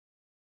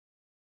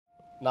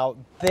Now,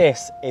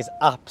 this is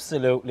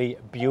absolutely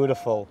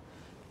beautiful.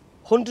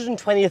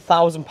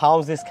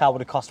 £120,000 this car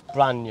would have cost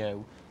brand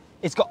new.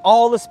 It's got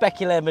all the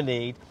spec you'll ever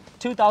need.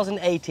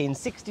 2018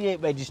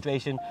 68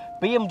 registration,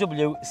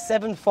 BMW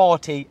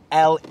 740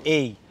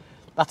 LE.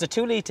 That's a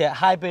 2-litre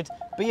hybrid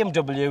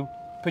BMW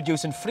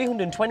producing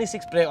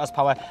 326 brake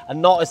horsepower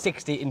and 0 to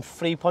 60 in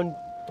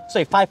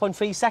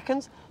 5.3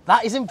 seconds.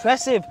 That is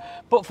impressive.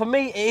 But for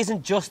me, it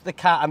isn't just the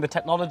car and the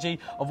technology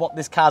of what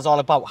this car's all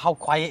about. How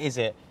quiet is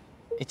it?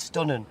 It's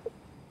stunning.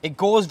 It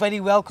goes very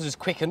well because it's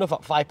quick enough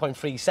at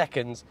 5.3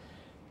 seconds.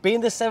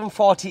 Being the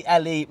 740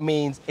 LE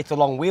means it's a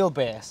long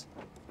wheelbase.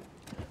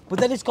 But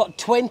then it's got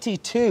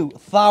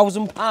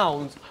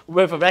 £22,000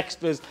 worth of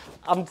extras.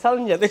 I'm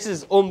telling you, this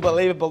is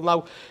unbelievable.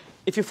 Now,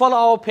 if you follow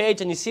our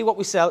page and you see what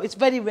we sell, it's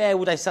very rare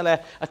would I sell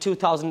a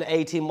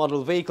 2018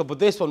 model vehicle, but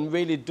this one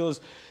really does,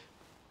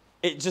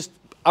 it just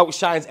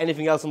outshines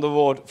anything else on the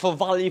road for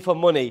value for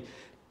money.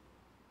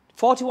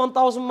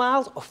 41,000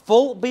 miles, a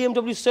full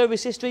BMW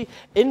service history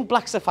in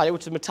black sapphire,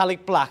 which is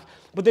metallic black,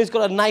 but then it's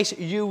got a nice,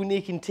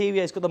 unique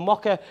interior. It's got the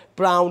mocha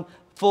brown,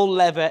 full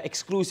leather,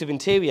 exclusive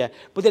interior,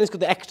 but then it's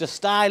got the extra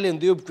styling,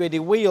 the upgraded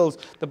wheels,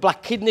 the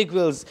black kidney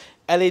grills,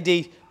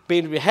 LED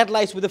BMW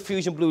headlights with the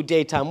fusion blue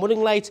daytime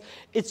running lights.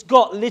 It's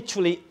got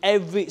literally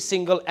every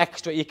single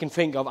extra you can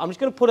think of. I'm just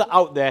going to put it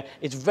out there.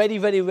 It's very,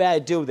 very rare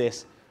to do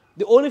this.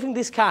 The only thing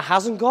this car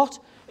hasn't got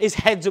is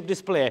heads-up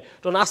display.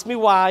 Don't ask me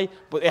why,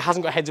 but it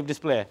hasn't got heads-up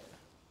display.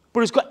 But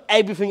it's got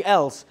everything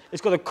else.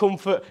 It's got a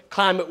comfort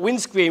climate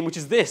windscreen, which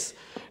is this.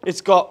 It's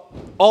got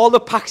all the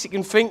packs you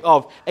can think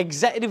of.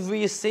 Executive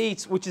rear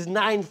seats, which is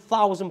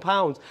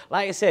 £9,000.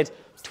 Like I said,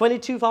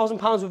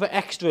 £22,000 worth of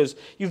extras.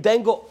 You've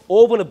then got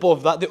over and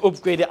above that the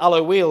upgraded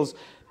alloy wheels.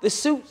 It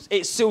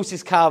suits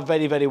this car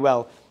very, very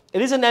well.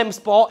 It is an M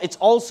Sport. It's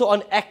also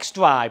an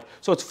xDrive.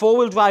 So it's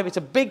 4-wheel drive. It's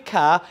a big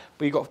car,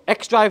 but you've got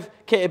xDrive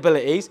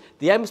capabilities.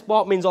 The M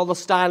Sport means all the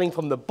styling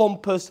from the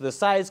bumpers to the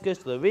side skirts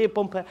to the rear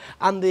bumper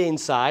and the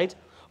inside.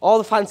 All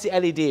the fancy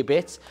LED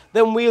bits.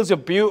 Them wheels are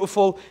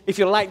beautiful. If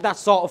you like that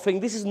sort of thing,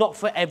 this is not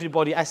for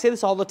everybody. I say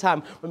this all the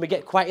time when we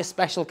get quite a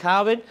special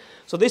car in.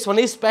 So this one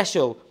is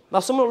special. Now,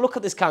 someone will look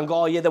at this car and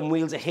go, oh yeah, them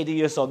wheels are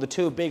hideous, or they're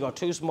too big or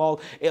too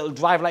small. It'll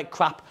drive like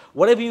crap.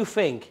 Whatever you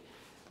think.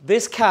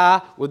 This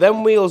car, with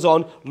them wheels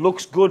on,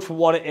 looks good for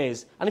what it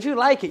is. And if you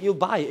like it, you'll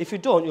buy it. If you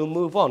don't, you'll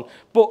move on.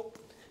 But,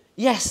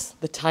 yes,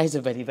 the tyres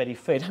are very, very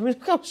thin. I mean,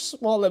 look how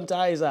small them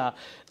tyres are.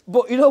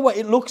 But you know what?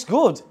 It looks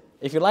good.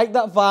 If you like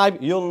that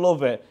vibe, you'll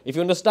love it. If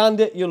you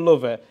understand it, you'll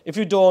love it. If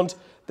you don't,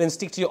 then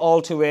stick to your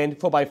all-terrain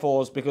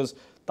 4x4s because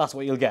that's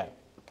what you'll get.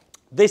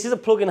 This is a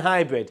plug-in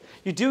hybrid.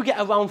 You do get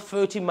around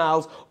 30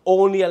 miles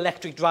only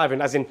electric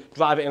driving, as in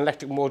drive it in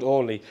electric mode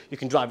only. You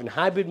can drive in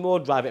hybrid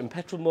mode, drive it in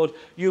petrol mode,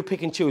 you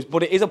pick and choose.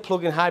 But it is a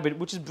plug-in hybrid,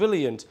 which is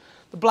brilliant.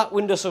 The black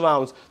window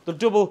surrounds, the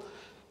double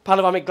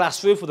panoramic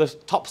glass roof with the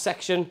top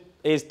section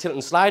is tilt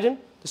and sliding,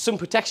 the sun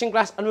protection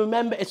glass, and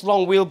remember it's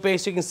long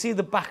wheelbase, so you can see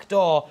the back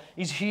door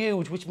is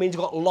huge, which means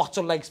you've got lots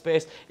of leg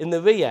space in the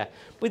rear.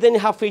 But then you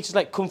have features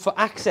like comfort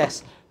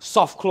access,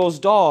 soft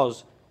closed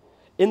doors.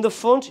 In the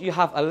front, you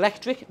have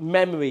electric,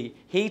 memory,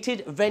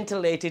 heated,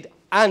 ventilated,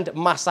 and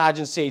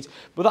massaging seats.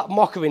 But that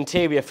mocha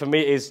interior, for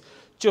me, is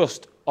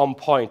just on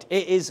point.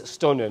 It is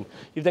stunning.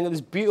 You've then got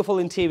this beautiful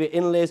interior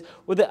inlays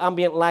with the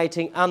ambient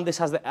lighting, and this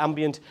has the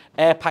ambient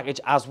air package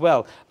as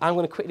well. I'm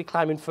going to quickly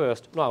climb in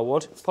first. No, I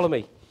won't. Follow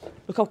me.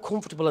 Look how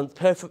comfortable and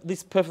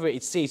these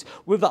perforated seats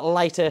with that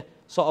lighter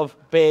sort of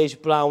beige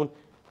brown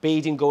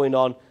beading going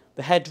on.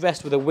 The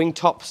headrest with the wing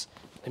tops.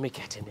 Let me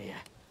get in here.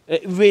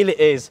 It really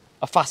is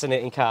a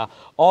fascinating car.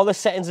 All the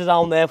settings are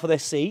down there for the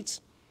seats.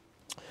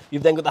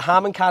 You've then got the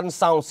Harman Kardon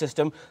sound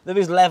system. There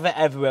is leather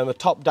everywhere on the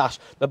top dash,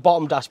 the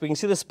bottom dash, but you can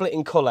see the split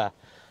in colour.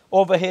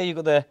 Over here you've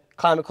got the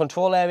climate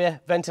control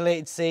area,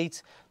 ventilated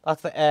seats,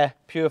 that's the air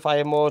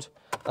purifier mode,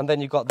 and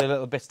then you've got the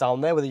little bits down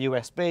there with the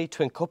USB,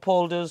 twin cup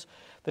holders,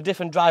 the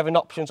different driving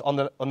options on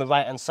the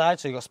right hand side,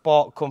 so you've got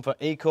Sport, Comfort,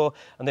 Eco,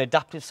 and the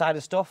adaptive side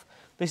of stuff.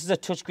 This is a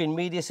touchscreen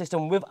media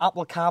system with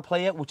Apple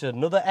CarPlay, which is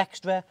another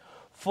extra.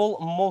 Full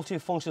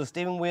multifunctional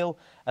steering wheel,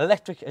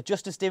 electric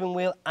adjusted steering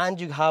wheel, and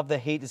you have the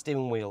heated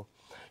steering wheel.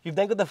 You've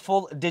then got the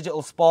full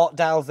digital sport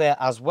dials there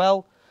as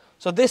well.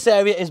 So this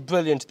area is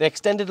brilliant. The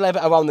extended leather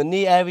around the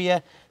knee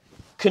area,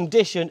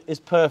 condition is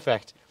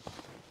perfect.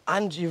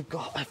 And you've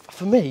got,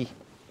 for me,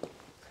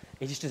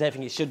 it just does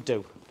everything it should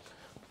do.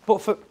 But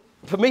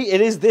for me,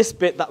 it is this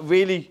bit that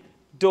really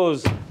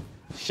does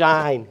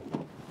shine.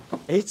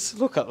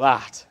 Look at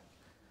that.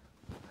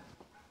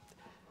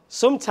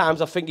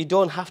 Sometimes I think you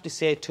don't have to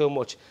say too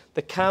much.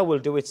 The car will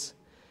do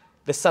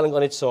the selling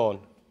on its own.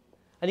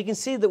 And you can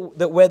see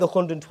that where the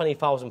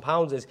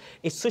 £120,000 is,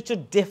 it's such a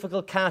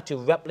difficult car to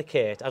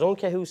replicate. I don't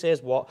care who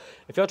says what.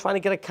 If you're trying to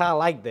get a car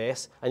like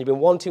this, and you've been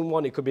wanting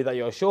one, it could be that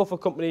you're a chauffeur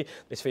company,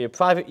 it's for your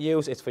private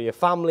use, it's for your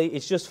family,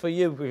 it's just for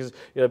you because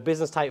you're a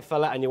business type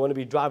fella and you want to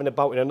be driving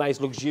about in a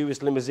nice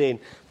luxurious limousine.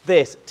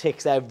 This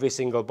ticks every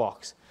single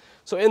box.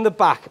 So in the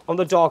back, on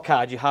the door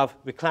card, you have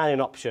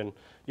reclining option.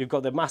 You've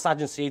got the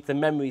massaging seats, the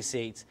memory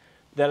seats.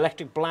 The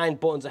electric blind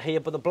buttons are here,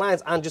 but the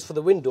blinds aren't just for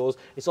the windows,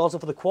 it's also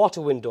for the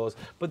quarter windows.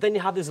 But then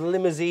you have this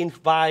limousine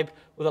vibe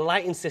with a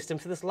lighting system.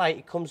 So this light,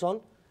 it comes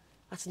on.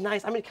 That's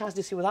nice. How many cars do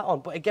you see with that on?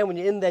 But again, when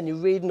you're in there and you're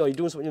reading or you're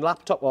doing something on your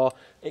laptop, or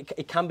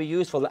it can be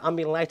useful. The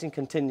ambient lighting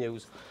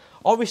continues.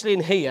 Obviously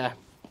in here,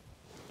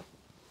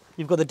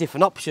 you've got the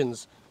different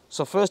options.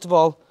 So first of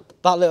all,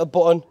 that little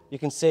button, you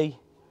can see,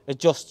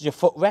 adjusts your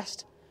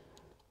footrest.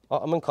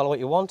 I'm in colour what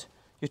you want.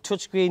 Your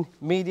touchscreen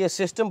media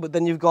system, but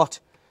then you've got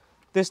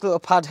this little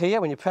pad here.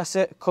 When you press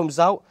it, it comes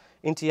out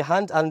into your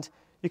hand, and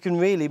you can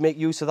really make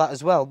use of that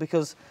as well,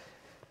 because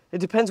it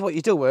depends what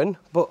you're doing,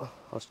 but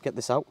I'll just get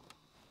this out.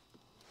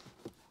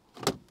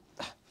 I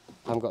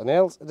haven't got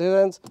nails to do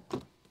ends.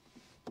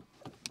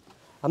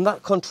 And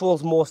that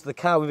controls most of the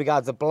car with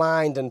regards to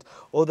blind and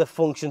other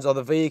functions of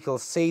the vehicle,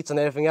 seats and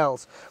everything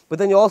else. But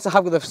then you also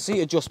have the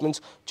seat adjustments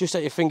just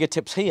at your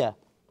fingertips here.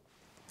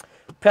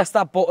 Press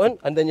that button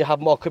and then you have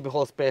more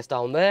cubbyhole space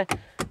down there.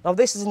 Now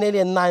this is nearly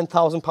a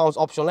 £9,000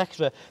 optional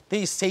extra.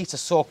 These seats are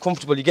so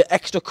comfortable. You get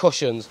extra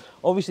cushions.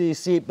 Obviously your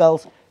seat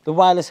belts, the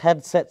wireless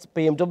headsets,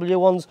 BMW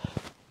ones,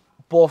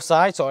 both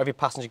sides, so every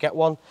passenger get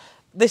one.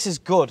 This is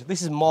good.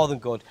 This is more than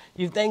good.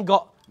 You've then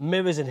got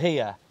mirrors in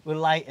here with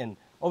lighting.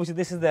 Obviously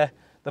this is the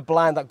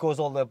blind that goes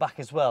all the way back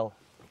as well.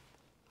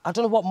 I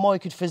don't know what more you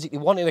could physically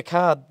want in a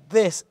car.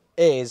 This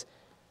is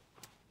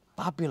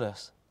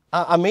fabulous.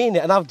 I mean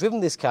it, and I've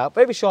driven this car,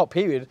 very short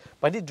period,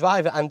 but I did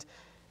drive it, and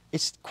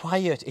it's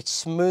quiet, it's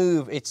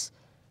smooth, it's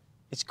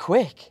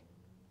quick.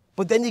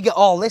 But then you get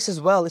all this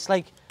as well. It's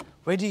like,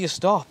 where do you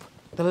stop?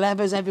 The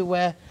levers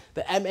everywhere,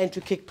 the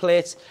M-entry kick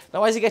plates.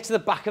 Now as you get to the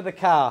back of the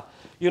car,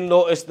 you'll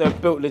notice the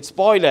boot-lid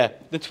spoiler,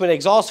 the twin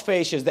exhaust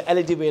fascias, the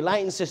LED rear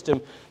lighting system.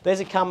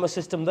 There's a camera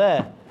system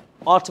there.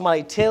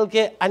 Automatic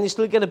tailgate, and you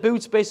still get a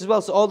boot space as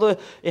well. So although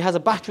it has a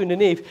battery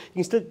underneath, you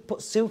can still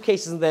put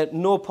suitcases in there,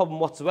 no problem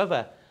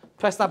whatsoever.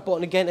 Press that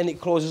button again and it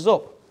closes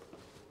up.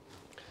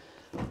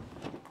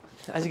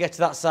 As you get to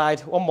that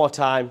side, one more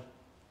time,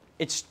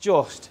 it's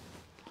just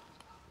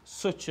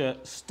such a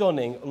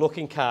stunning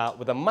looking car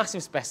with a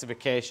massive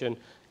specification,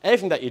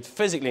 everything that you'd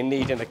physically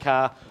need in a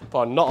car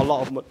for not a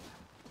lot of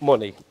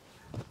money.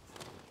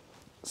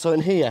 So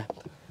in here,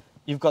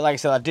 you've got, like I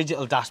said, a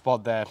digital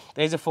dashboard there.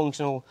 There's a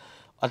functional,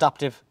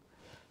 adaptive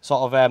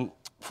sort of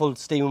full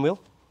steering wheel.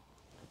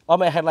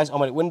 Automatic headlights,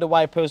 automatic window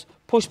wipers,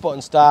 push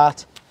button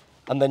start,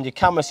 and then your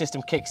camera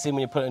system kicks in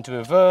when you put it into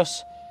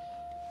reverse.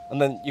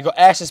 And then you've got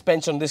air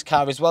suspension on this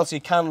car as well, so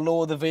you can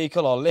lower the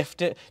vehicle or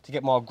lift it to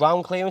get more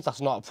ground clearance.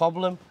 That's not a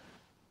problem.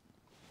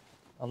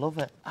 I love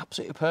it.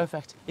 Absolutely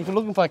perfect. If you're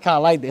looking for a car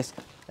like this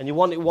and you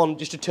want one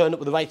just to turn up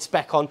with the right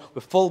spec on,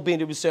 with full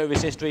BMW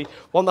service history,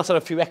 one that's had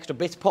a few extra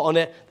bits put on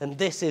it, then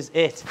this is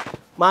it.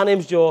 My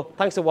name's Joe.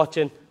 Thanks for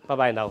watching.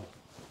 Bye-bye now.